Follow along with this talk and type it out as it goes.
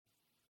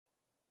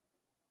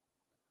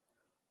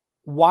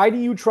Why do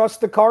you trust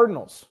the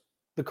Cardinals?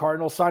 The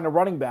Cardinals signed a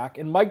running back,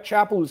 and Mike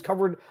Chappell, who's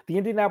covered the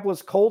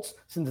Indianapolis Colts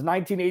since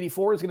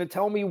 1984, is going to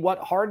tell me what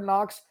Hard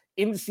Knocks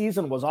in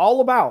season was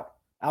all about.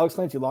 Alex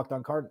Clancy, Locked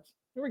On Cardinals.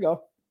 Here we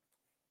go.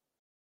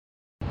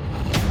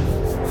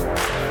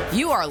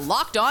 You are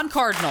Locked On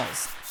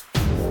Cardinals,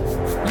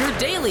 your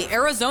daily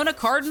Arizona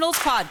Cardinals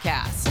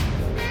podcast.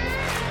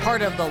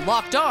 Part of the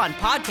Locked On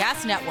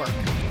Podcast Network,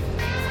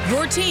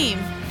 your team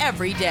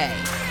every day.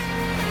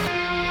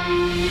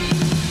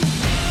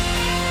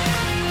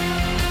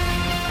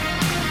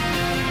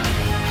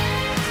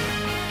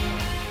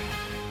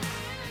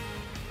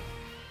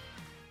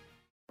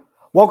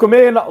 Welcome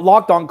in,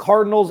 Locked On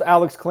Cardinals.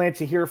 Alex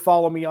Clancy here.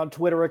 Follow me on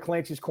Twitter at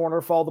Clancy's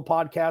Corner. Follow the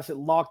podcast at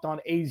Locked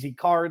On AZ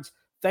Cards.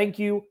 Thank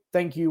you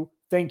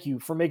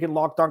for making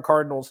Locked On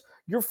Cardinals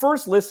your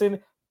first listen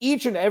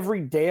each and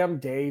every damn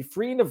day,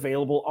 free and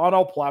available on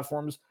all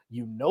platforms.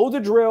 You know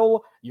the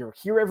drill. You're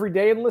here every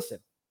day and listen.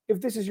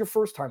 If this is your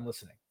first time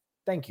listening,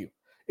 thank you.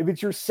 If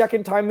it's your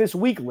second time this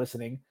week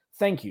listening,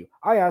 thank you.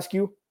 I ask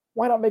you,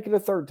 why not make it a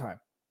third time?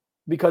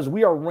 Because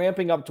we are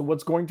ramping up to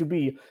what's going to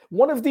be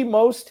one of the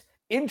most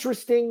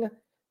interesting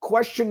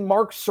question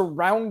marks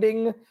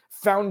surrounding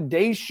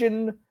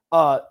foundation,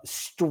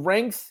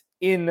 strength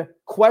in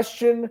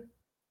question.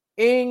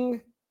 Nailed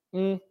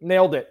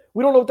it.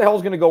 We don't know what the hell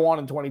is going to go on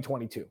in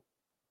 2022.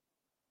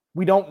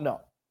 We don't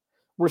know.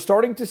 We're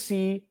starting to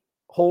see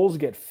holes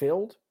get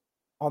filled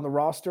on the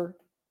roster.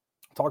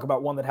 Talk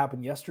about one that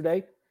happened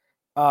yesterday.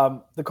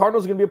 The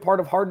Cardinals are going to be a part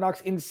of Hard Knocks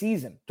in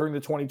season during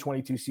the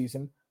 2022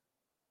 season.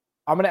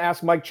 I'm going to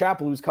ask Mike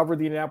Chappell, who's covered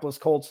the Indianapolis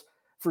Colts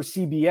for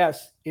CBS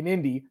in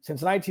Indy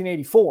since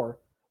 1984,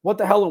 what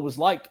the hell it was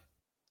like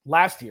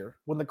last year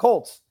when the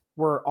Colts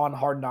were on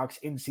Hard Knocks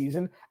in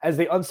season as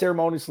they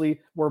unceremoniously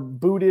were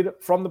booted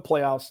from the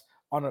playoffs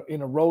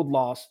in a road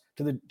loss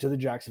to the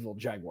Jacksonville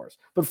Jaguars.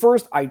 But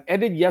first, I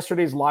ended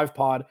yesterday's live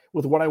pod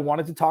with what I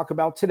wanted to talk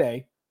about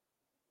today,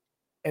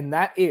 and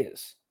that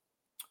is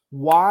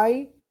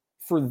why,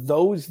 for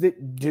those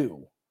that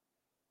do,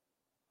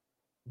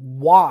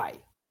 why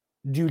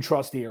do you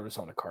trust the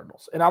Arizona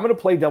Cardinals? And I'm going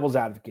to play devil's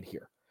advocate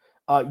here.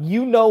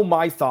 You know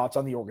my thoughts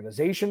on the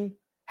organization,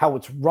 how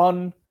it's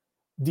run,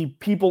 the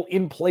people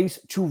in place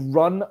to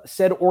run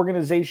said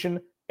organization,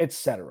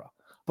 etc.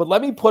 But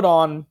let me put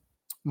on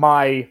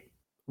my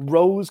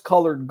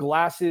rose-colored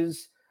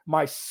glasses,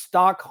 my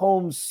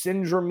Stockholm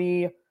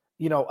Syndrome,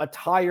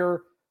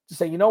 attire to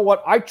say, you know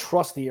what? I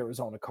trust the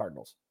Arizona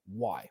Cardinals.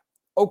 Why?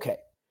 Okay.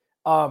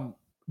 I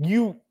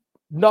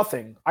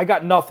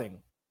got nothing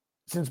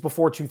since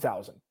before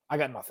 2000. I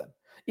got nothing.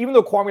 Even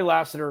though Kwame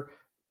Lassiter,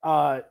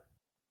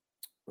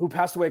 who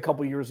passed away a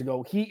couple years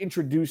ago, he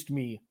introduced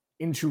me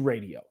into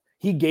radio.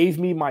 He gave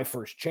me my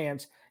first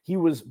chance. He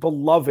was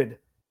beloved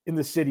in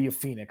the city of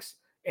Phoenix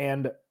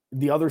and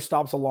the other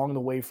stops along the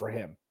way for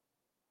him.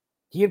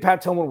 He and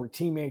Pat Tillman were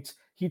teammates.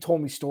 He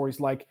told me stories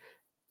like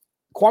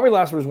Kwame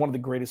Lassiter was one of the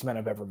greatest men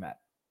I've ever met.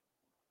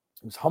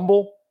 He was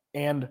humble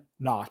and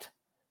not.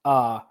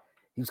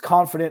 He was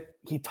confident.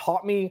 He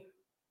taught me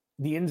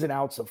the ins and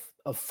outs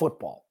of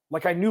football.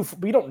 Like I knew,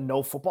 but you don't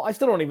know football. I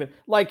still don't even,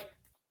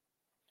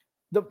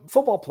 the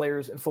football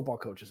players and football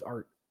coaches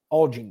are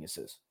all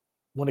geniuses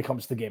when it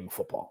comes to the game of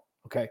football,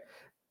 okay?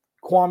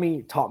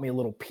 Kwame taught me a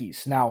little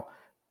piece. Now,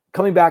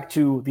 coming back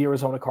to the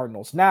Arizona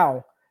Cardinals,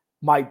 now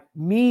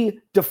me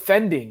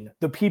defending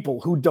the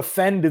people who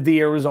defend the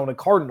Arizona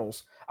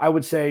Cardinals, I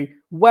would say,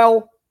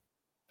 well,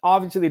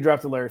 obviously they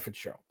drafted Larry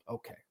Fitzgerald.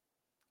 Okay,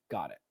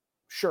 got it.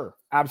 Sure,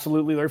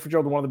 absolutely. Larry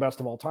Fitzgerald, one of the best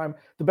of all time,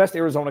 the best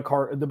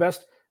the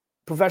best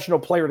professional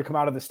player to come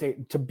out of the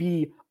state, to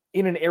be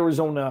in an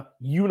Arizona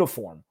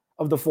uniform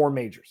of the four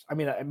majors. I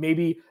mean,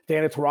 maybe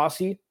Diana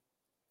Taurasi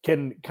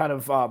can kind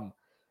of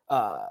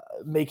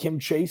make him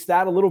chase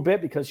that a little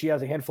bit because she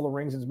has a handful of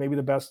rings and is maybe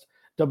the best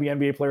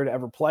WNBA player to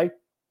ever play.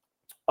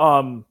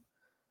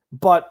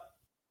 But,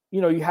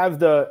 you have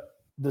the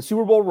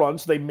Super Bowl run.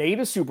 So they made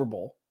a Super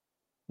Bowl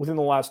within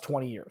the last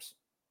 20 years.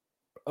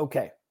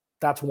 Okay,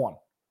 that's one.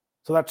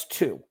 So that's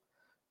two.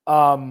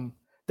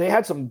 They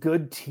had some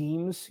good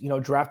teams,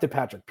 drafted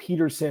Patrick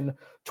Peterson,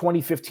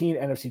 2015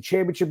 NFC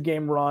Championship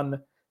game run,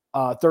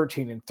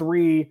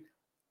 13-3.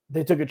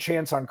 They took a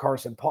chance on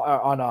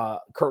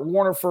Kurt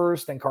Warner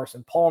first, then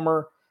Carson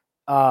Palmer,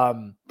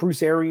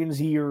 Bruce Arians'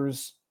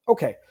 years.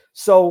 Okay,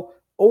 so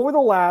over the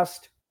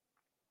last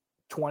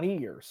 20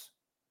 years,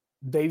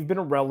 they've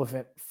been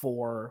relevant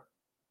for,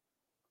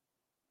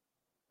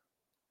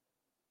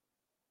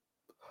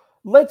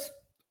 let's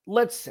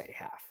say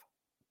half.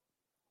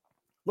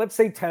 Let's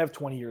say 10 of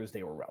 20 years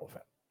they were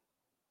relevant.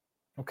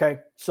 Okay,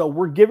 so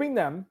we're giving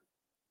them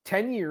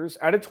 10 years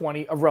out of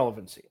 20 of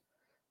relevancy.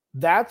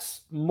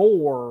 That's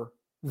more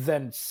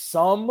than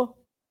some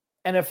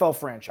NFL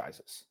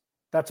franchises.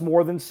 That's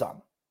more than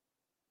some.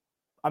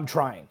 I'm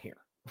trying here.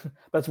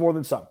 That's more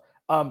than some.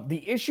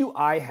 The issue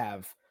I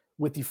have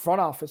with the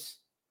front office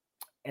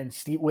and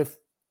with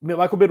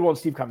Michael Bidwell and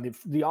Steve Keim,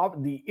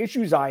 the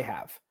issues I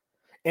have,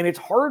 and it's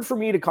hard for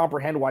me to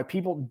comprehend why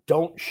people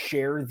don't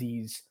share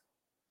these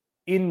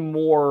in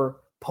more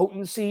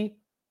potency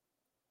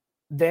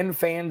than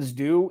fans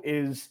do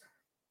is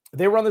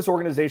they run this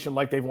organization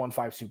like they've won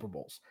 5 Super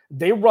Bowls.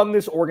 They run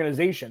this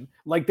organization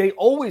like they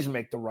always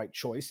make the right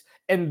choice,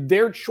 and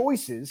their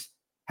choices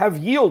have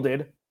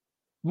yielded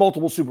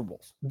multiple Super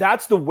Bowls.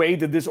 That's the way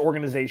that this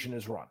organization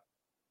is run.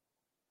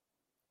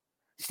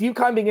 Steve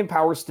Keim being in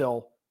power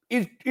still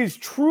is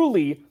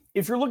truly,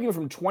 if you're looking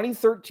from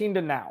 2013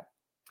 to now,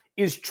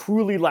 is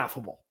truly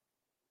laughable.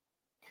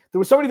 There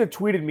was somebody that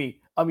tweeted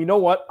me, you know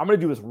what? I'm going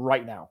to do this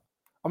right now.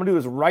 I'm going to do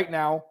this right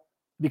now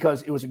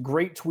because it was a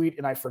great tweet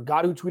and I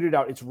forgot who tweeted it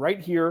out. It's right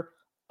here.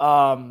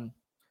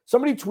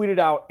 Somebody tweeted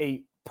out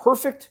a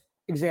perfect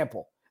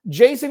example.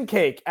 Jason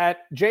Cake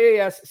at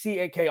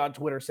JASCAK on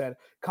Twitter said,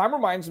 Keim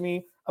reminds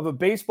me of a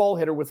baseball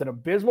hitter with an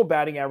abysmal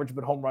batting average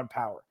but home run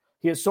power.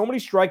 He has so many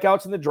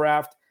strikeouts in the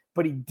draft,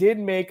 but he did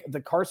make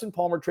the Carson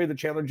Palmer trade, the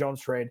Chandler Jones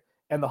trade,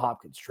 and the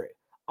Hopkins trade.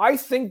 I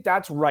think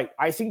that's right.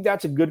 I think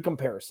that's a good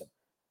comparison.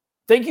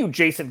 Thank you,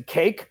 Jason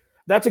Cake.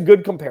 That's a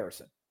good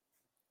comparison.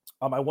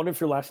 I wonder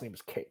if your last name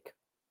is Cake.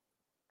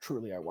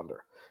 Truly, I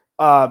wonder.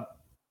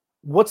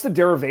 What's the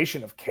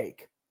derivation of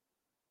cake?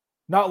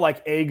 Not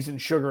like eggs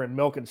and sugar and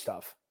milk and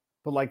stuff,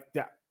 but like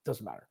that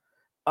doesn't matter.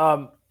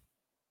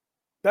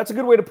 That's a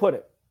good way to put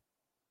it.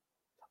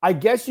 I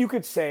guess you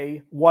could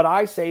say what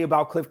I say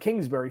about Cliff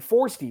Kingsbury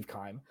for Steve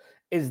Keim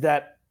is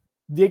that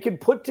they can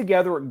put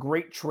together a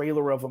great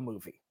trailer of a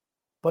movie,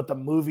 but the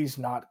movie's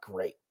not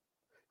great.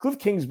 Cliff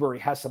Kingsbury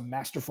has some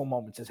masterful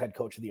moments as head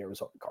coach of the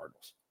Arizona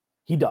Cardinals.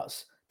 He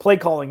does. Play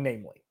calling,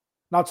 namely.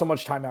 Not so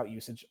much timeout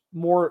usage,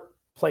 more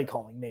play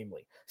calling,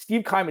 namely.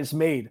 Steve Keim has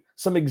made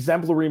some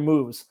exemplary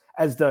moves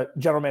as the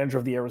general manager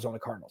of the Arizona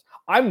Cardinals.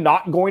 I'm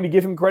not going to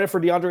give him credit for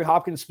DeAndre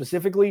Hopkins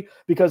specifically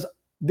because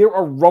there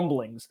are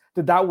rumblings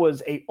that that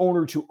was a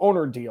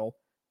owner-to-owner deal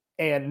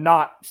and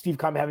not Steve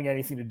Keim having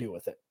anything to do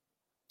with it.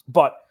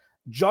 But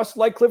just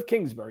like Cliff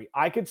Kingsbury,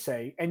 I could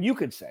say, and you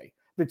could say,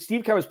 that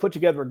Steve Keim has put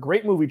together a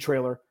great movie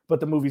trailer, but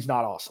the movie's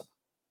not awesome.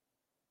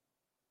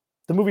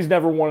 The movie's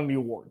never won any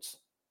awards.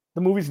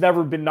 The movie's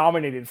never been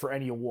nominated for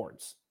any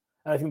awards.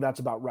 And I think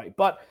that's about right.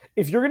 But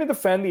if you're going to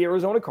defend the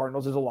Arizona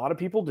Cardinals, as a lot of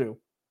people do,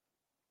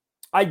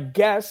 I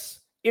guess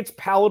it's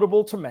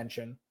palatable to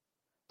mention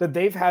that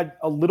they've had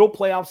a little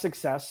playoff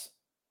success.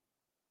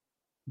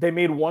 They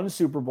made 1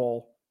 Super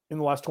Bowl in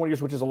the last 20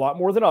 years, which is a lot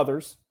more than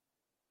others.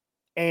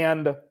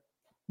 And,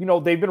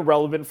 they've been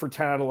relevant for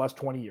 10 out of the last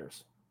 20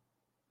 years.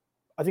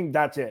 I think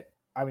that's it.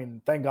 I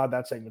mean, thank God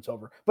that segment's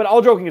over. But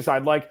all joking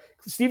aside,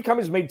 Steve Keim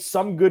has made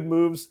some good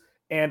moves,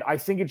 and I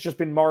think it's just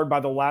been marred by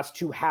the last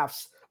 2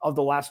 halves of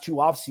the last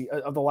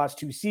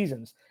 2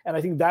 seasons. And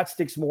I think that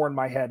sticks more in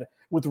my head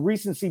with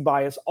recency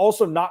bias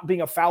also not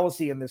being a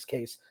fallacy in this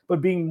case,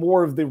 but being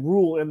more of the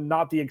rule and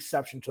not the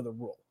exception to the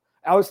rule.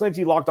 Alex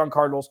Clancy, Locked On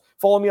Cardinals.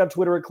 Follow me on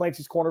Twitter at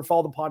Clancy's Corner.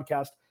 Follow the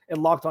podcast at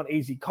Locked On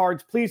AZ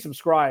Cards. Please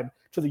subscribe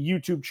to the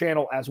YouTube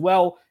channel as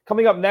well.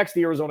 Coming up next,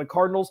 the Arizona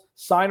Cardinals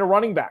sign a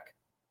running back.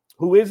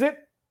 Who is it?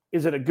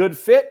 Is it a good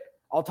fit?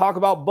 I'll talk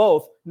about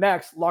both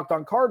next. Locked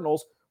On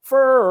Cardinals.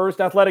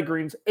 First, Athletic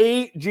Greens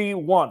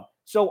AG1.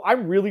 So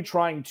I'm really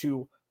trying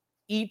to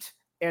eat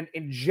and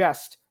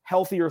ingest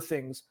healthier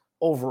things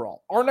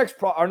overall. Our next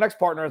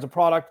partner has a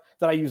product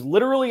that I use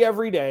literally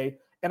every day,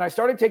 and I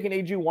started taking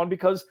AG1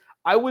 because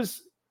I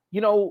was,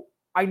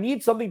 I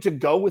need something to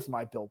go with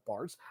my Built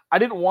Bars. I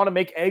didn't want to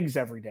make eggs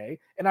every day,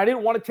 and I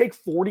didn't want to take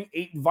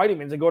 48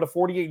 vitamins and go to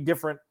 48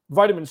 different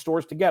vitamin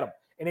stores to get them.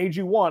 And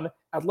AG1,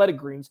 Athletic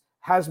Greens,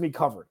 has me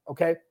covered,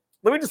 okay?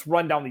 Let me just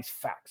run down these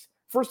facts.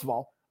 First of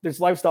all, it's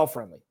lifestyle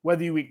friendly.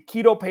 Whether you eat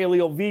keto,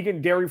 paleo,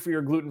 vegan, dairy-free,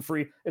 or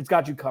gluten-free, it's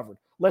got you covered.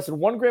 Less than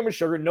 1 gram of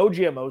sugar, no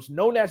GMOs,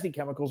 no nasty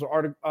chemicals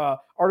or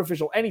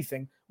artificial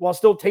anything, while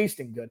still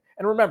tasting good.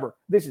 And remember,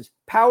 this is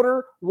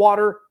powder,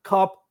 water,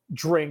 cup,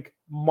 drink,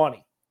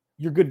 money.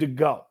 You're good to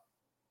go.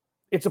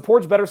 It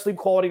supports better sleep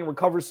quality and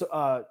recovery.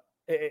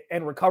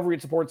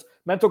 It supports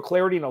mental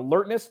clarity and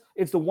alertness.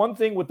 It's the one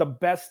thing with the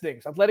best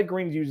things. Athletic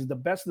Greens uses the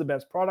best of the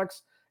best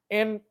products.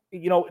 And,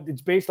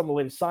 it's based on the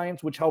latest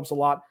science, which helps a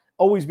lot.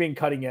 Always being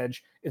cutting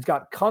edge. It's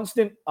got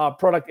constant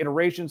product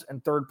iterations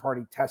and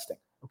third-party testing.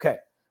 Okay,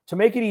 to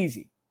make it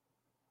easy,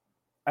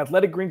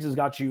 Athletic Greens has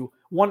got you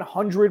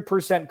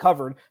 100%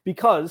 covered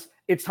because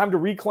it's time to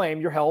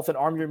reclaim your health and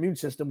arm your immune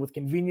system with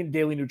convenient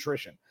daily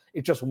nutrition.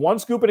 It's just 1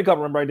 scoop in a cup.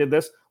 Remember, I did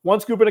this.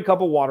 1 scoop in a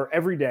cup of water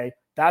every day.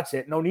 That's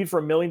it. No need for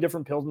a million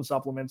different pills and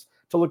supplements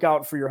to look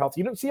out for your health.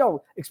 You don't see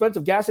how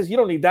expensive gas is? You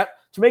don't need that.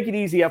 To make it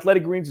easy,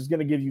 Athletic Greens is going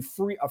to give you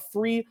a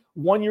free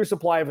 1-year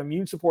supply of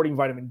immune-supporting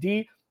vitamin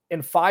D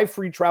and 5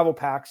 free travel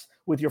packs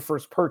with your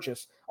first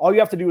purchase. All you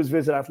have to do is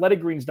visit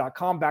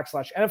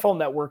athleticgreens.com/NFL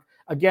Network.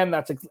 Again,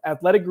 that's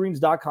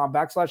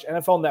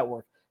athleticgreens.com/NFL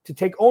Network to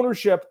take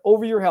ownership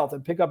over your health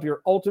and pick up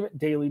your ultimate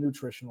daily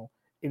nutritional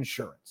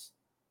insurance.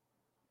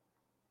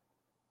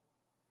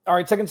 All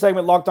right, second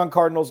segment, Locked On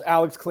Cardinals.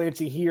 Alex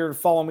Clancy here.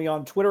 Follow me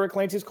on Twitter at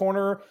Clancy's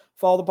Corner.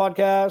 Follow the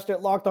podcast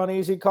at Locked On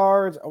AZ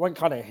Cards. I went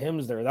kind of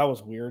hymns there. That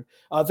was weird.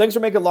 Thanks for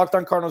making Locked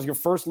On Cardinals your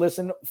first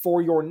listen.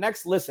 For your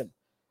next listen,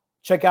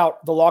 check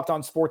out the Locked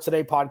On Sports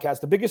Today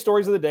podcast. The biggest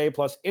stories of the day,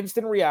 plus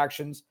instant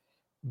reactions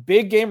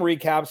big game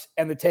recaps,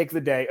 and the take of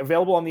the day,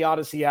 available on the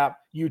Odyssey app,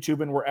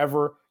 YouTube, and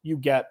wherever you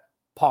get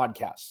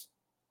podcasts.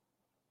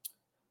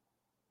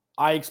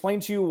 I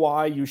explained to you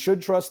why you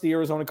should trust the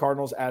Arizona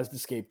Cardinals as the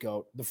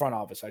scapegoat, the front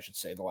office, I should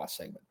say, the last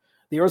segment.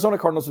 The Arizona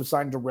Cardinals have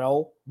signed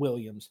Darrell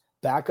Williams,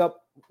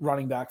 backup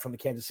running back from the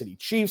Kansas City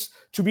Chiefs,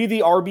 to be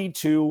the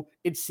RB2,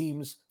 it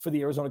seems, for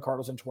the Arizona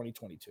Cardinals in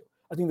 2022.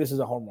 I think this is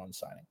a home run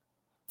signing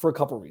for a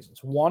couple of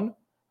reasons. One,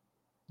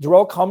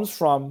 Darrell comes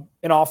from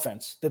an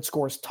offense that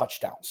scores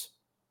touchdowns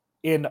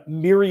in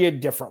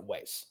myriad different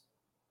ways.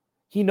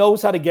 He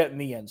knows how to get in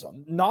the end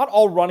zone. Not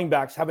all running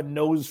backs have a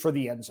nose for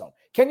the end zone.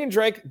 Kenyon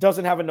Drake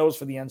doesn't have a nose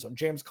for the end zone.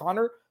 James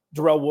Conner,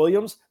 Darrell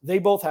Williams, they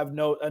both have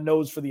a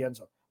nose for the end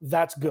zone.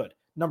 That's good.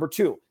 Number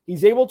two,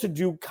 he's able to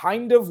do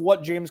kind of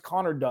what James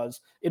Conner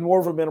does in more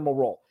of a minimal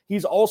role.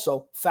 He's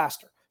also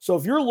faster. So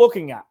if you're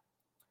looking at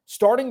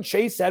starting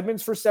Chase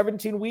Edmonds for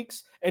 17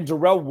 weeks and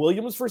Darrell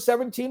Williams for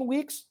 17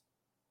 weeks,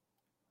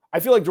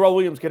 I feel like Darrell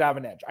Williams could have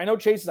an edge. I know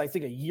Chase is, I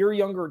think, a year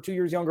younger or 2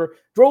 years younger.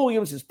 Darrell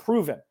Williams has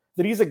proven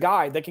that he's a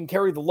guy that can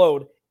carry the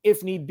load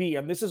if need be.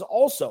 And this is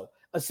also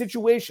a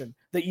situation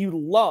that you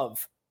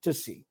love to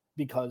see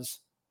because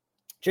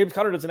James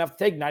Conner doesn't have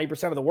to take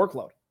 90% of the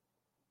workload.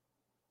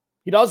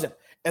 He doesn't.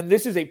 And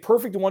this is a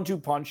perfect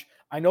 1-2 punch.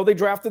 I know they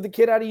drafted the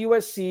kid out of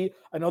USC.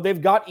 I know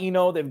they've got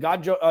Eno. They've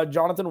got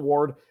Jonathan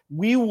Ward.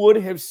 We would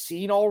have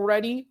seen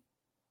already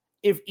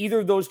if either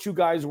of those two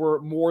guys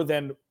were more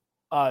than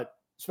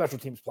special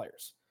teams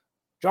players.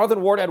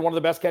 Jonathan Ward had one of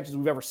the best catches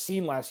we've ever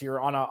seen last year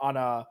on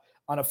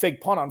a fake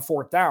punt on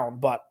 4th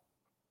down. But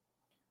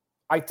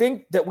I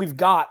think that we've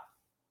got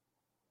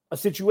a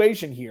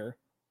situation here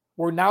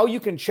where now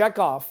you can check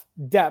off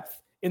depth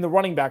in the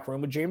running back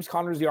room with James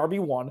Conner as the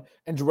RB1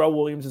 and Darrell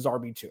Williams as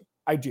RB2.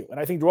 I do.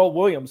 And I think Darrell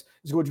Williams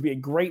is going to be a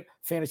great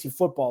fantasy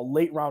football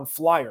late round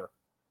flyer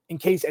in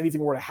case anything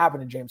were to happen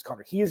to James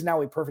Conner. He is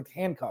now a perfect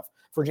handcuff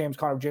for James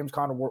Conner if James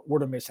Conner were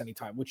to miss any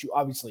time, which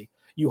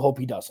you hope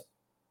he doesn't.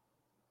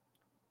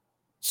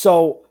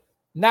 So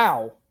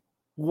now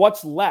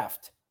what's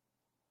left?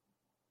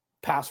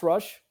 Pass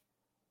rush,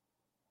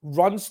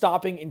 run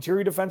stopping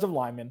interior defensive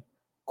lineman,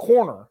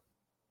 corner,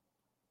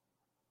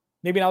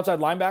 maybe an outside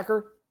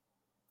linebacker,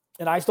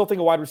 and I still think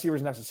a wide receiver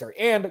is necessary,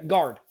 and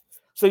guard.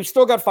 So you've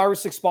still got 5 or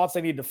 6 spots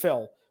they need to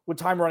fill with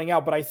time running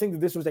out, but I think that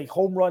this was a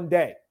home run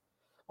day.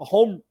 A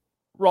home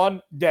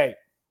run day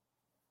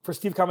for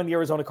Steve Keim and the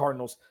Arizona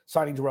Cardinals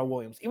signing Darrell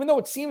Williams. Even though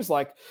it seems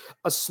like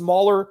a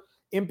smaller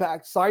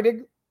impact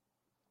signing,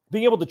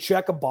 being able to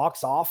check a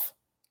box off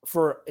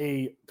for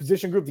a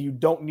position group that you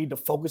don't need to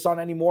focus on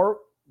anymore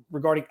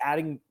regarding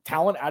adding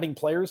talent, adding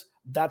players,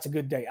 that's a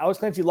good day. Alex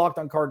Clancy, Locked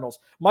on Cardinals.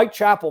 Mike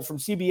Chappell from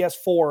CBS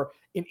 4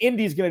 in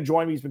Indy is going to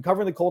join me. He's been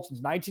covering the Colts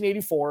since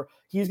 1984.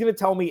 He's going to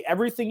tell me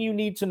everything you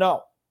need to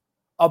know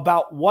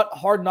about what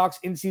Hard Knocks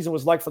in season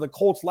was like for the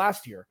Colts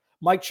last year.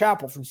 Mike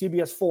Chappell from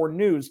CBS 4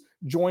 News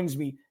joins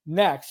me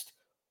next.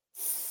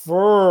 First,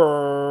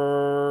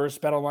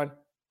 BetOnline.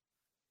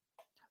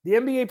 The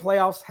NBA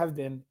playoffs have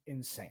been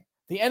insane.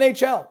 The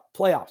NHL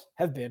playoffs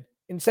have been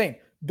insane.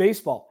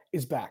 Baseball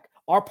is back.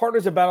 Our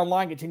partners at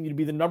BetOnline continue to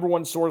be the number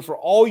one source for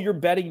all your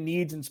betting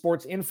needs and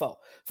sports info.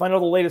 Find out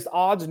the latest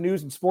odds,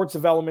 news, and sports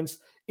developments,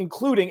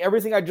 including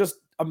everything I just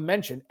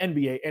mentioned,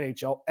 NBA,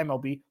 NHL,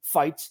 MLB,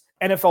 fights,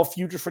 NFL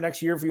futures for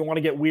next year if you want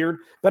to get weird.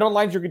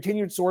 BetOnline is your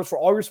continued source for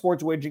all your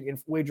sports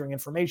wagering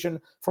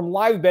information, from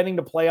live betting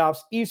to playoffs,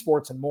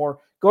 esports, and more.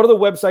 Go to the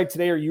website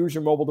today or use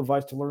your mobile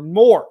device to learn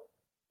more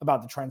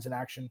about the trends in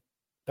action.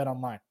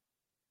 BetOnline,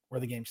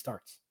 where the game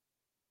starts.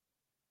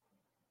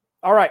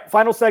 All right,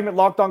 final segment,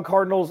 Locked on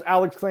Cardinals.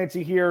 Alex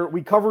Clancy here.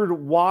 We covered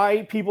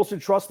why people should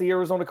trust the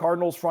Arizona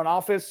Cardinals front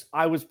office.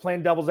 I was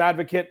playing devil's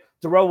advocate.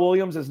 Darrell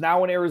Williams is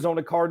now an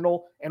Arizona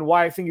Cardinal, and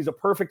why I think he's a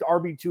perfect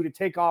RB2 to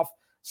take off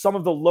some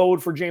of the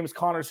load for James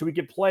Conner so he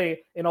could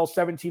play in all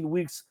 17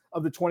 weeks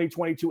of the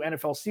 2022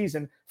 NFL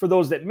season. For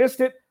those that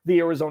missed it, the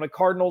Arizona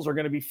Cardinals are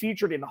going to be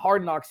featured in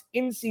Hard Knocks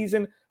in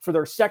season for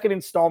their second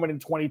installment in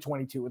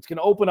 2022. It's going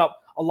to open up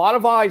a lot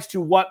of eyes to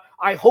what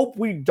I hope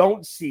we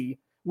don't see,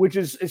 which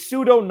is a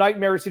pseudo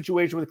nightmare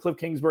situation with Cliff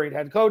Kingsbury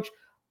head coach.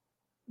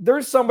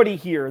 There's somebody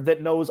here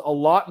that knows a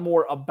lot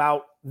more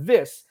about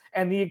this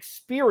and the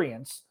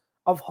experience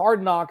of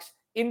Hard Knocks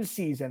in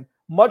season,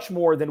 much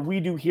more than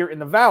we do here in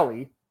the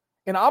Valley.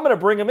 And I'm going to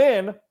bring him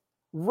in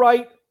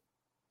right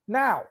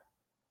now.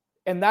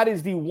 And that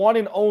is the one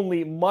and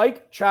only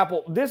Mike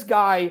Chappell. This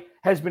guy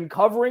has been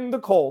covering the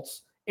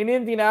Colts in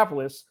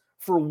Indianapolis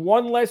for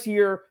one less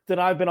year than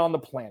I've been on the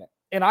planet.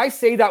 And I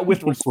say that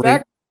with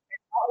respect.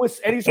 With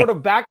any sort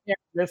of back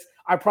this,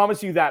 I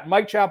promise you that.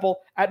 Mike Chappell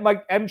at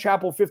Mike M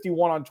Chappell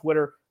 51 on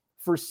Twitter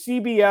for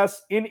CBS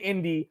in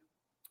Indy.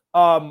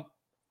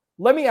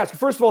 Let me ask you,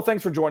 first of all,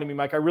 thanks for joining me,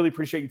 Mike. I really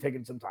appreciate you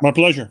taking some time. My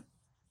pleasure.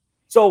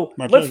 So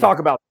let's talk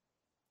about it.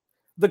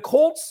 The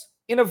Colts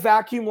in a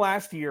vacuum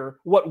last year.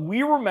 What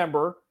we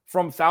remember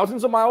from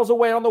thousands of miles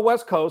away on the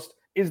West Coast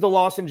is the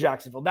loss in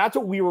Jacksonville. That's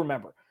what we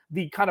remember.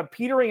 The kind of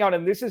petering out,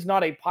 and this is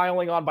not a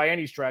piling on by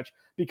any stretch,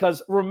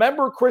 because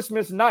remember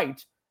Christmas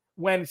night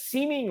when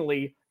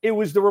seemingly It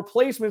was the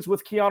replacements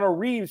with Keanu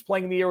Reeves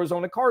playing the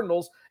Arizona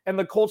Cardinals, and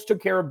the Colts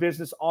took care of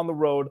business on the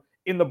road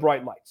in the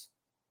bright lights.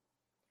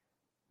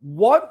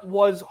 What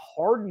was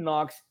Hard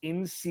Knocks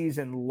in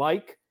season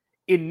like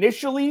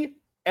initially,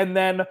 and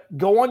then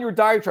go on your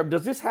diatribe?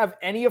 Does this have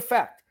any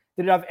effect?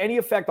 Did it have any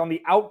effect on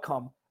the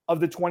outcome of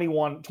the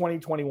 2021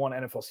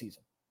 NFL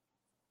season?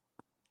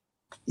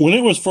 When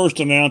it was first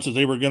announced that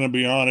they were going to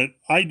be on it,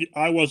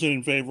 I wasn't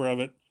in favor of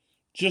it,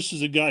 just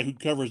as a guy who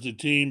covers the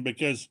team,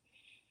 because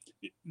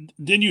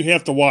then you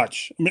have to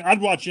watch. I mean,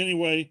 I'd watch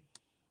anyway,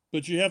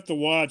 but you have to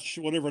watch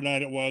whatever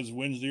night it was,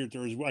 Wednesday or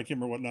Thursday. I can't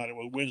remember what night it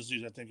was.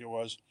 Wednesdays, I think it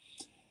was.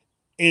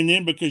 And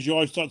then because you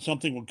always thought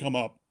something would come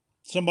up.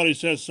 Somebody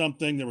says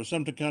something, there was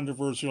something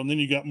controversial, and then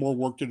you got more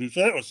work to do.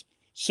 So that was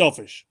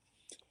selfish.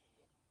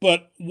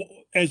 But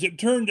as it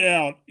turned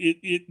out,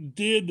 it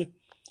did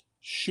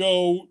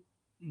show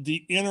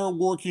the inner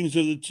workings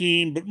of the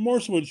team, but more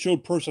so it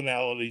showed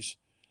personalities.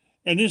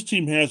 And this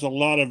team has a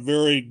lot of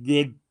very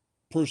good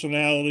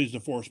personalities.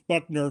 DeForest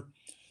Buckner,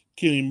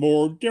 Kenny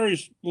Moore,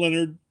 Darius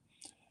Leonard.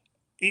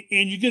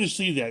 And you get to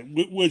see that,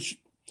 which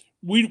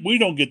we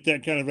don't get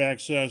that kind of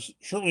access,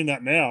 certainly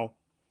not now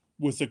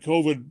with the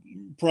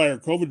prior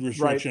COVID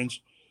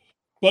restrictions.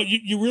 Right. But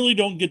you really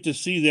don't get to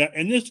see that.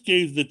 And this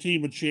gave the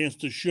team a chance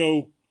to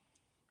show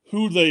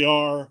who they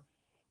are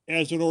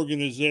as an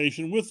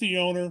organization with the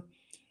owner,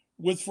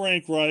 with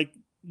Frank Reich,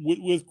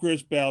 with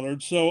Chris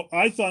Ballard. So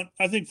I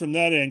think from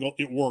that angle,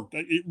 it worked.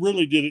 It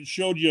really did. It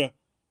showed you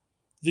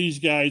these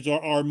guys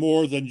are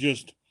more than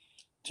just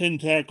 10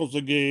 tackles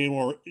a game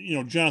or,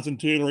 Jonathan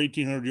Taylor,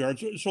 1,800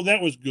 yards. So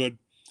that was good.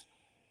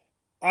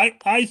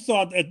 I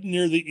thought that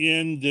near the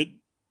end that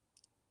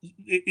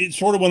it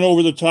sort of went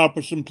over the top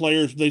of some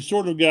players. They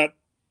sort of got,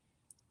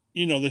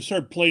 they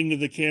started playing to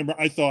the camera.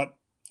 I thought,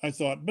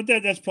 but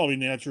that's probably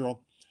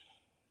natural.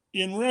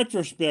 In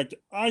retrospect,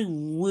 I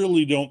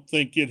really don't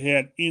think it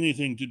had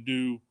anything to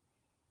do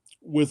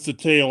with the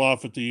tail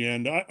off at the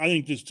end. I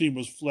think this team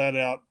was flat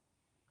out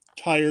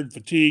tired,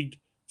 fatigued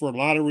for a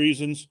lot of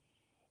reasons.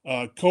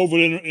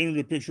 COVID entered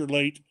the picture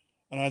late,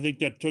 and I think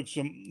that took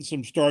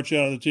some starch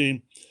out of the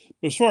team.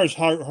 But as far as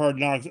hard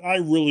knocks, I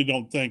really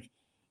don't think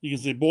you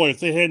can say, boy,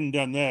 if they hadn't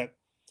done that,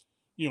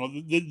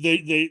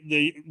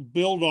 they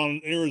build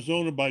on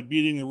Arizona by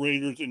beating the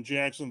Raiders in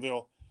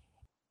Jacksonville.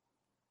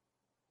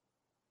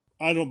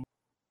 I don't.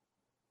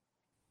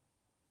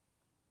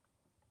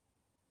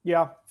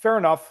 Yeah, fair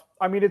enough.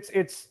 I mean,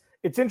 it's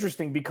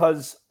interesting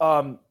because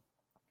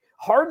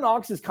Hard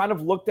Knocks is kind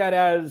of looked at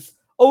as,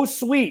 oh,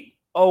 sweet.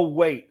 Oh,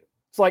 wait.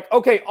 It's like,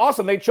 okay,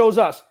 awesome. They chose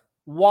us.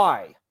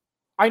 Why?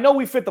 I know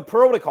we fit the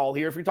protocol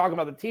here if you're talking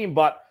about the team,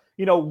 but,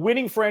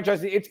 winning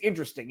franchise, it's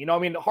interesting. I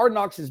mean, Hard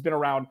Knocks has been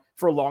around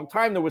for a long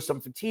time. There was some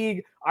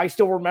fatigue. I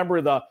still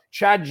remember the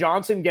Chad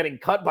Johnson getting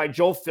cut by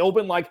Joe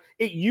Philbin. Like,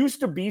 it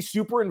used to be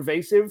super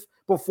invasive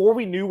before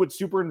we knew what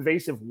super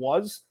invasive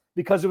was,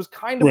 because it was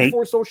kind of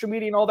before social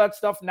media and all that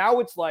stuff. Now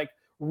it's like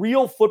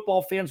real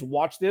football fans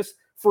watch this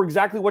for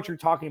exactly what you're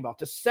talking about,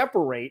 to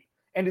separate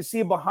and to see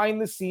a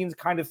behind-the-scenes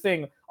kind of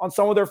thing on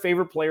some of their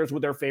favorite players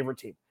with their favorite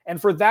team.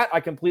 And for that, I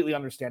completely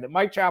understand it.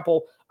 Mike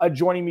Chappell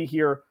joining me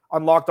here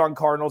on Locked On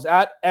Cardinals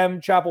at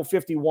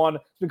mchappell51.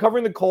 He's been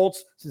covering the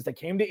Colts since they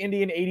came to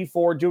Indy in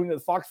 '84, doing the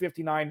Fox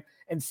 59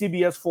 and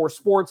CBS 4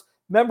 Sports.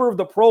 Member of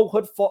the Pro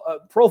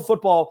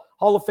Football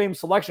Hall of Fame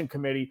Selection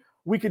Committee.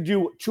 We could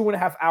do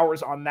 2.5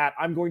 hours on that.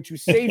 I'm going to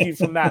save you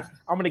from that.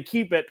 I'm going to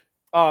keep it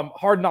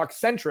Hard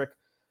Knock-centric.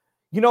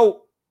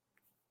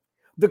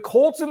 The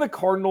Colts and the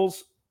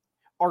Cardinals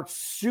are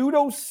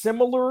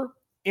pseudo-similar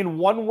in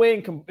one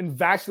way and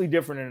vastly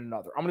different in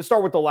another. I'm going to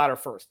start with the latter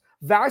first.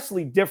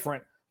 Vastly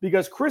different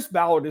because Chris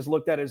Ballard is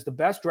looked at as the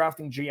best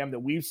drafting GM that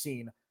we've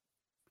seen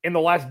in the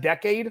last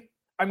decade.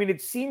 I mean,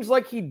 it seems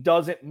like he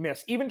doesn't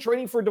miss. Even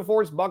trading for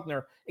DeForest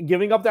Buckner and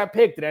giving up that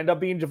pick that ended up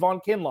being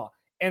Javon Kinlaw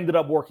ended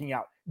up working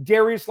out.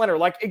 Darius Leonard,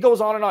 like it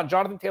goes on and on.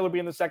 Jonathan Taylor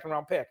being the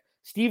second-round pick.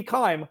 Steve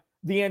Keim,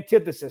 the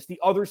antithesis, the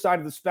other side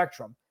of the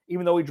spectrum,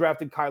 even though he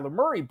drafted Kyler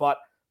Murray. But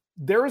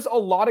there's a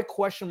lot of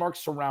question marks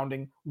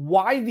surrounding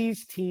why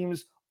these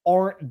teams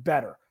aren't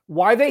better,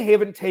 why they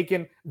haven't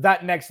taken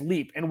that next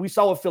leap. And we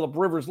saw with Phillip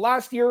Rivers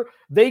last year,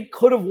 they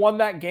could have won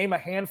that game a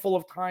handful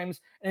of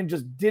times and it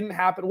just didn't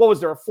happen. What was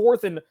there, a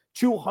 4th and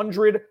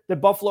 200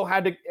 that Buffalo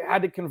had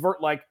to convert?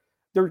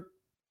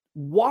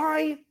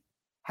 Why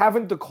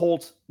haven't the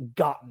Colts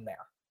gotten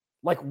there?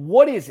 Like,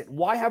 what is it?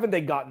 Why haven't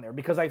they gotten there?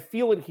 Because I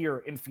feel it here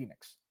in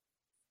Phoenix.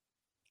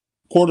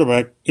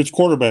 Quarterback. It's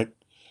quarterback.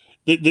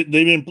 They've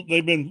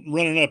been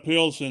running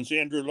uphill since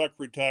Andrew Luck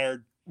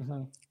retired.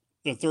 Mm-hmm.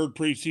 The third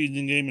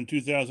preseason game in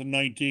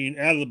 2019,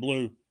 out of the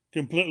blue,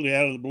 completely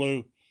out of the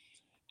blue.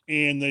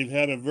 And they've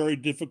had a very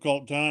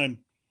difficult time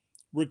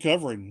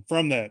recovering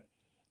from that.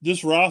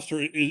 This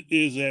roster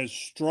is as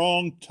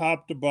strong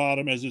top to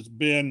bottom as it's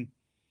been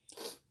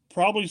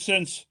probably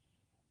since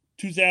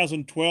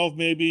 2012,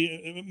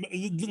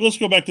 maybe. Let's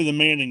go back to the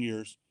Manning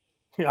years.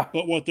 Yeah.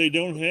 But what they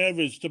don't have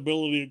is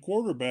stability at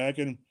quarterback,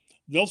 and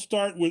they'll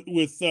start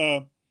with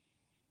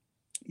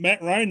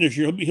Matt Ryan this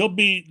year. He'll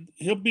be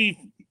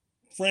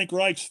Frank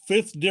Reich's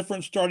 5th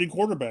different starting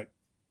quarterback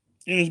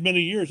in as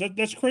many years.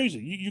 That's crazy.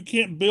 You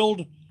can't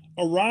build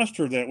a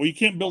roster that way. You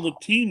can't build a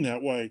team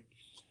that way.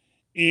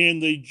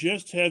 And they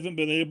just haven't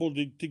been able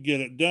to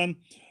get it done.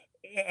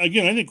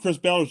 Again, I think Chris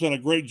Ballard's done a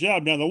great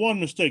job. Now, the one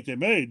mistake they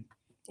made,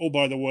 oh,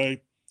 by the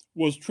way,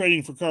 was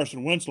trading for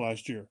Carson Wentz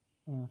last year.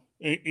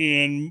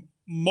 And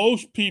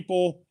most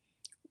people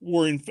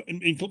were,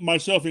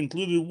 myself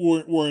included,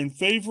 were in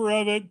favor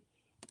of it.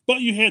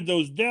 But you had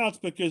those doubts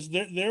because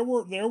there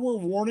were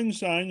warning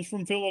signs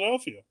from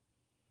Philadelphia.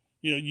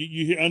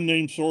 You hear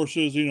unnamed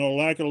sources,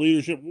 lack of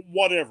leadership,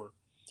 whatever.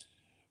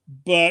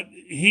 But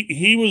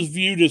he was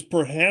viewed as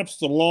perhaps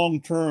the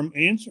long-term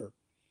answer.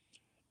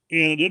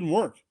 And it didn't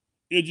work.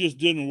 It just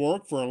didn't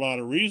work for a lot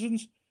of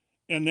reasons.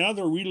 And now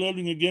they're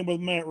reloading again with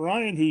Matt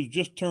Ryan, who's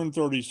just turned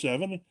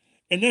 37.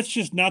 And that's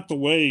just not the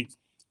way.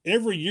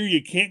 Every year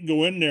you can't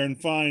go in there and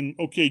find,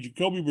 okay,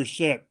 Jacoby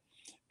Brissett.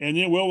 And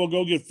then, we'll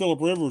go get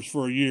Phillip Rivers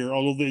for a year,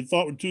 although they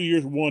thought with 2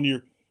 years, 1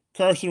 year.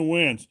 Carson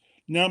Wentz,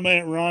 now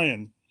Matt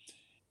Ryan.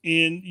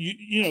 And,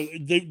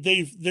 you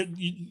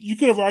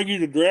could have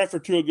argued a draft or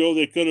two ago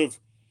they could have,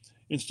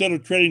 instead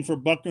of trading for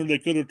Buckner, they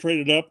could have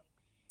traded up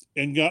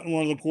and gotten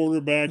one of the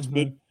quarterbacks,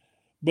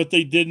 but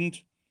they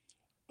didn't.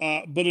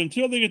 But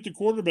until they get the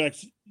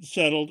quarterbacks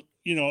settled,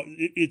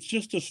 it's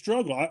just a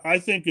struggle. I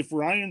think if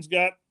Ryan's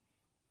got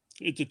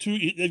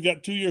they've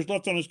got 2 years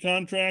left on his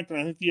contract, and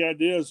I think the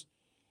idea is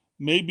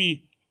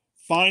maybe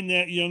find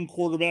that young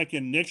quarterback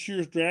in next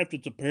year's draft.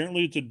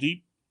 It's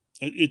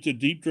a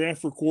deep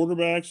draft for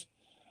quarterbacks,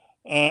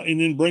 and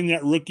then bring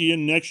that rookie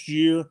in next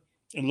year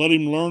and let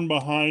him learn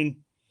behind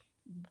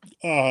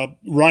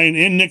Ryan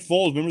and Nick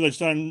Foles. Remember, they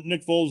signed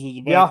Nick Foles as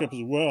a backup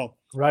as well.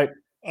 Right.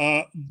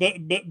 But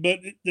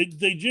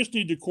they just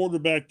need the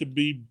quarterback to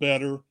be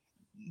better.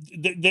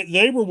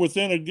 They were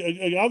within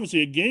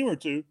obviously a game or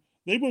two.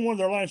 They won one of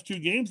their last 2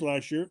 games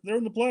last year. They're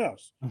in the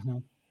playoffs,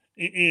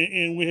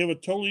 and we have a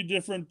totally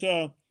different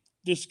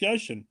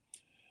discussion.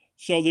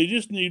 So they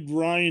just need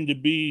Ryan to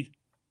be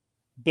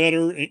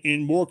better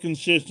and more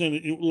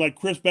consistent. Like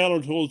Chris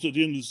Ballard told us at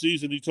the end of the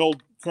season, he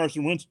told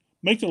Carson Wentz,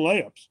 make the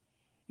layups.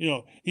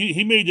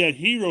 He made that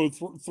hero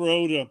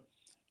throw to, I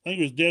think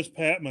it was Des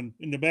Patman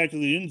in the back of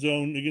the end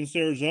zone against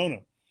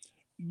Arizona.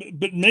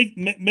 But make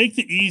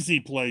the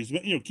easy plays.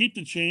 Keep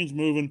the chains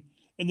moving,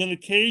 and then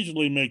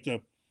occasionally make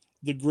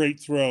the great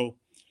throw.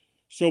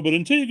 So, but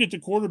until you get to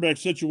quarterback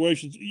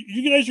situations,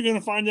 you guys are going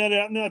to find that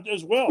out now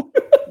as well.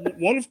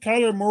 What if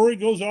Kyler Murray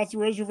goes off the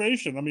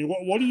reservation? I mean,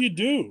 what do you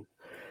do?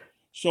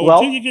 So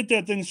until you get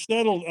that thing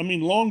settled, I mean,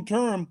 long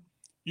term,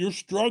 you're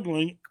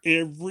struggling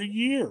every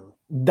year.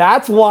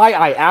 That's why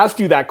I asked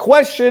you that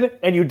question,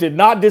 and you did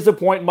not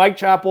disappoint. Mike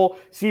Chappell,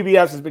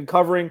 CBS, has been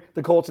covering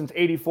the Colts since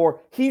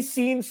 '84. He's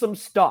seen some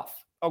stuff,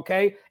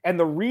 okay? And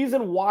the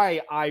reason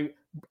why I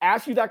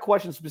asked you that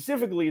question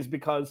specifically is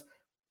because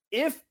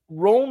if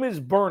Rome is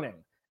burning,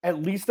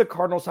 at least the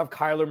Cardinals have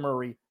Kyler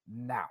Murray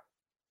now,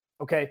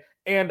 okay?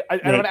 And I'm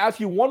going to ask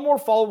you one more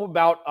follow-up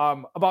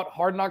about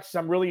Hard Knocks.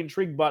 I'm really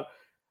intrigued, but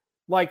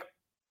like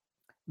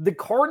the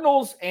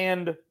Cardinals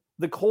and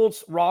the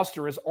Colts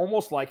roster is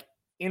almost like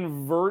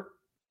inverse,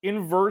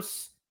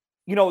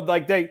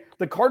 like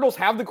the Cardinals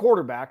have the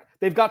quarterback,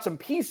 they've got some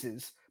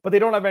pieces, but they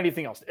don't have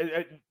anything else,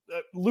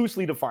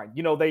 loosely defined.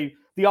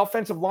 The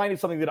offensive line is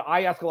something that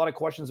I ask a lot of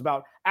questions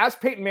about. Ask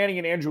Peyton Manning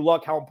and Andrew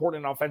Luck how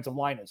important an offensive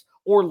line is,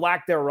 or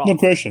lack thereof. No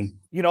question.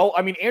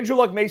 Andrew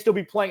Luck may still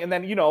be playing, and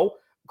then,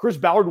 Chris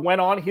Ballard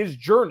went on his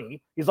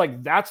journey. He's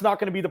like, that's not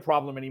going to be the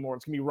problem anymore.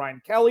 It's going to be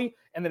Ryan Kelly,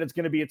 and then it's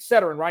going to be et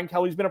cetera. And Ryan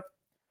Kelly's been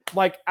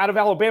out of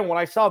Alabama. When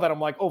I saw that, I'm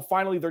like, oh,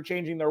 finally they're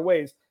changing their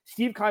ways.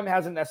 Steve Keim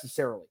hasn't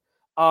necessarily.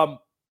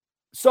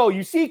 So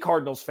you see,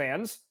 Cardinals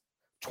fans,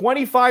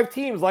 25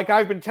 teams, like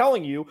I've been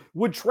telling you,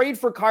 would trade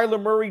for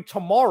Kyler Murray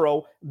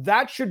tomorrow.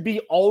 That should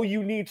be all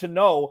you need to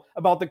know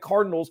about the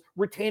Cardinals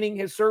retaining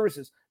his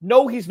services.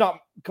 No, he's not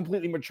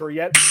completely mature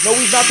yet. No,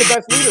 he's not the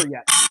best leader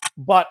yet.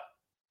 But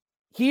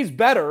he's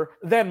better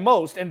than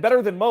most, and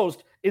better than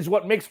most is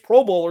what makes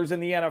Pro Bowlers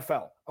in the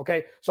NFL.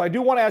 Okay, so I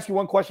do want to ask you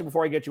one question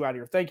before I get you out of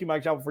here. Thank you,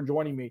 Mike Chappell, for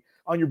joining me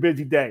on your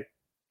busy day.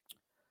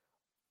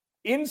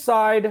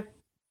 Inside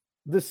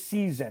the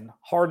season,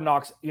 Hard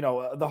Knocks,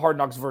 the Hard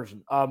Knocks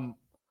version,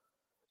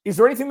 is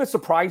there anything that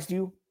surprised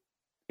you?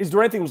 Is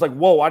there anything that was like,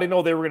 whoa, I didn't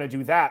know they were going to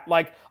do that?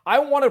 Like, I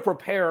want to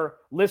prepare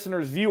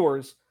listeners,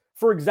 viewers,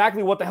 for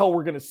exactly what the hell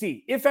we're going to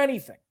see, if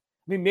anything.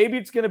 I mean, maybe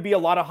it's going to be a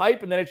lot of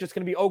hype, and then it's just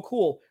going to be, oh,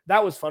 cool,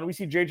 that was fun. We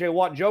see J.J.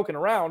 Watt joking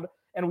around,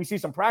 and we see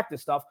some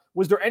practice stuff.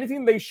 Was there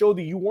anything they showed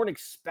that you weren't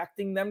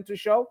expecting them to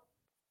show?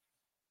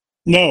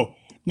 No,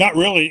 not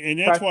really, and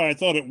that's why I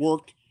thought it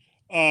worked.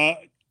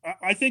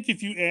 I think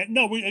if you add,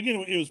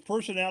 it was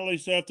personality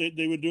stuff that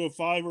they would do a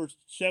 5 or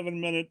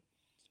 7 minute,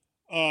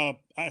 I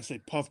say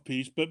puff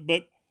piece, but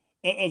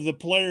of the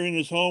player in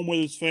his home with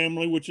his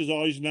family, which is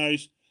always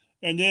nice.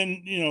 And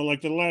then,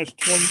 like the last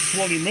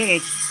 20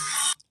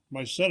 minutes,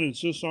 my son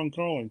insists on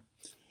calling.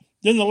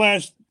 Then the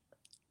last,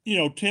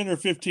 10 or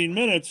 15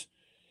 minutes,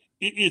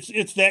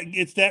 it's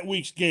that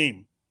week's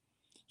game.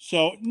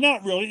 So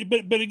not really,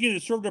 but again,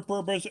 it served a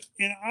purpose.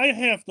 And I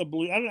have to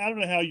believe, I don't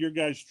know how your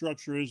guys'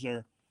 structure is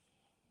there.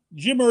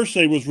 Jim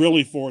Irsay was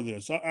really for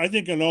this. I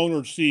think an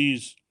owner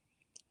sees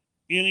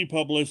any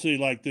publicity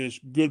like this,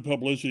 good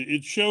publicity,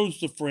 it shows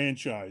the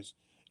franchise.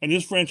 And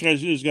this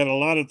franchise has got a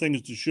lot of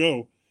things to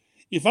show.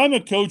 If I'm a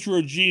coach or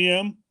a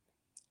GM,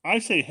 I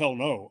say hell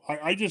no.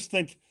 I just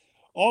think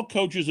all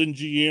coaches and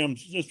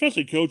GMs,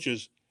 especially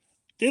coaches,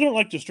 they don't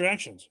like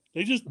distractions.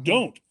 They just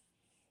don't.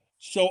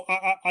 So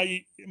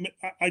I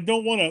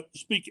don't want to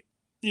speak,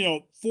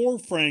 for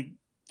Frank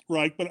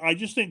Reich, but I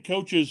just think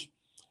coaches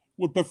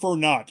would prefer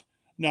not.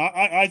 Now,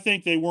 I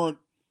think they weren't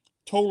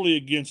totally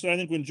against it. I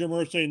think when Jim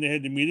Irsay and they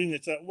had the meeting, they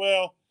said,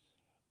 well,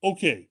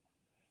 okay.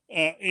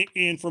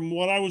 And from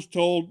what I was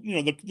told,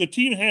 the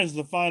team has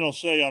the final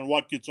say on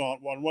what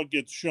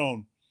gets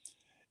shown.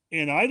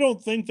 And I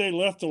don't think they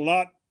left a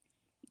lot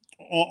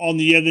on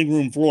the editing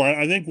room floor.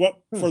 I think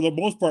for the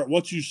most part,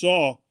 what you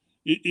saw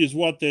is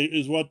what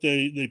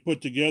they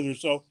put together.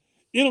 So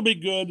it'll be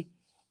good.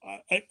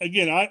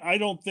 I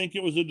don't think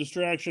it was a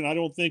distraction. I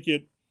don't think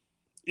it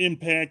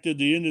impacted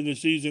the end of the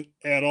season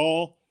at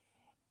all.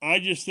 I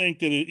just think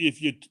that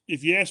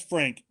if you ask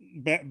Frank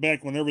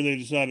back whenever they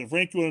decided,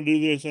 Frank, you want to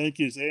do this? I think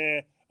he'd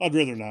say, I'd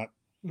rather not.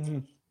 Mm-hmm.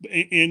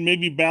 And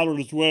maybe Ballard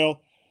as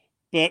well.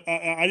 But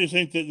I just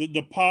think that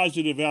the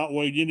positive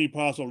outweighed any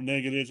possible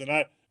negatives. And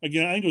I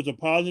think it was a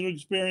positive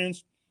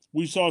experience.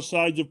 We saw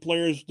sides of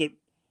players that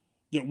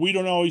we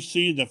don't always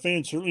see, and the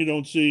fans certainly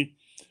don't see.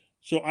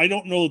 So I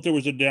don't know that there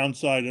was a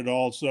downside at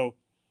all. So,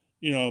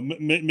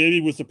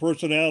 maybe with the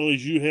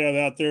personalities you have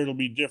out there, it'll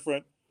be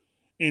different.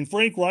 And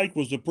Frank Reich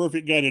was the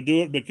perfect guy to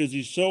do it because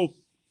he's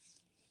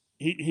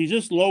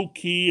just low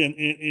key and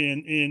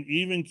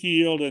even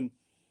keeled, and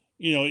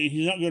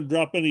he's not going to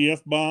drop any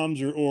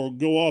F-bombs or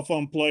go off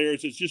on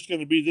players. It's just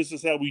going to be, this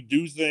is how we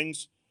do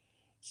things.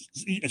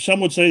 Some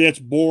would say that's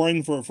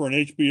boring for an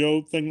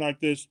HBO thing like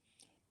this,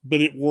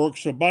 but it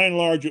works. So by and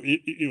large,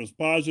 it was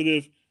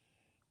positive,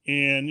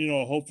 and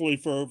hopefully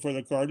for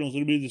the Cardinals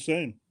it'll be the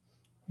same.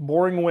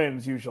 Boring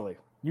wins usually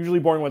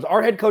boring wins.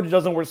 Our head coach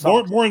doesn't wear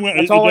socks. Boring wins.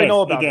 That's all I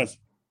know about him.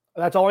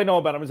 That's all I know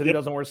about him is that he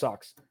doesn't wear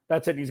socks.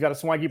 That's it. He's got a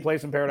swanky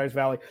place in Paradise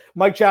Valley.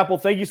 Mike Chappell,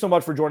 thank you so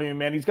much for joining me,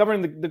 man. He's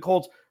covering the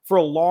Colts for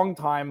a long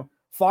time.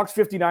 Fox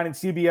 59 and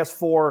CBS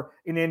 4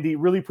 in Indy.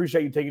 Really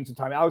appreciate you taking some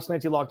time. Alex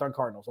Clancy, Locked On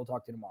Cardinals. I'll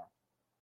talk to you tomorrow.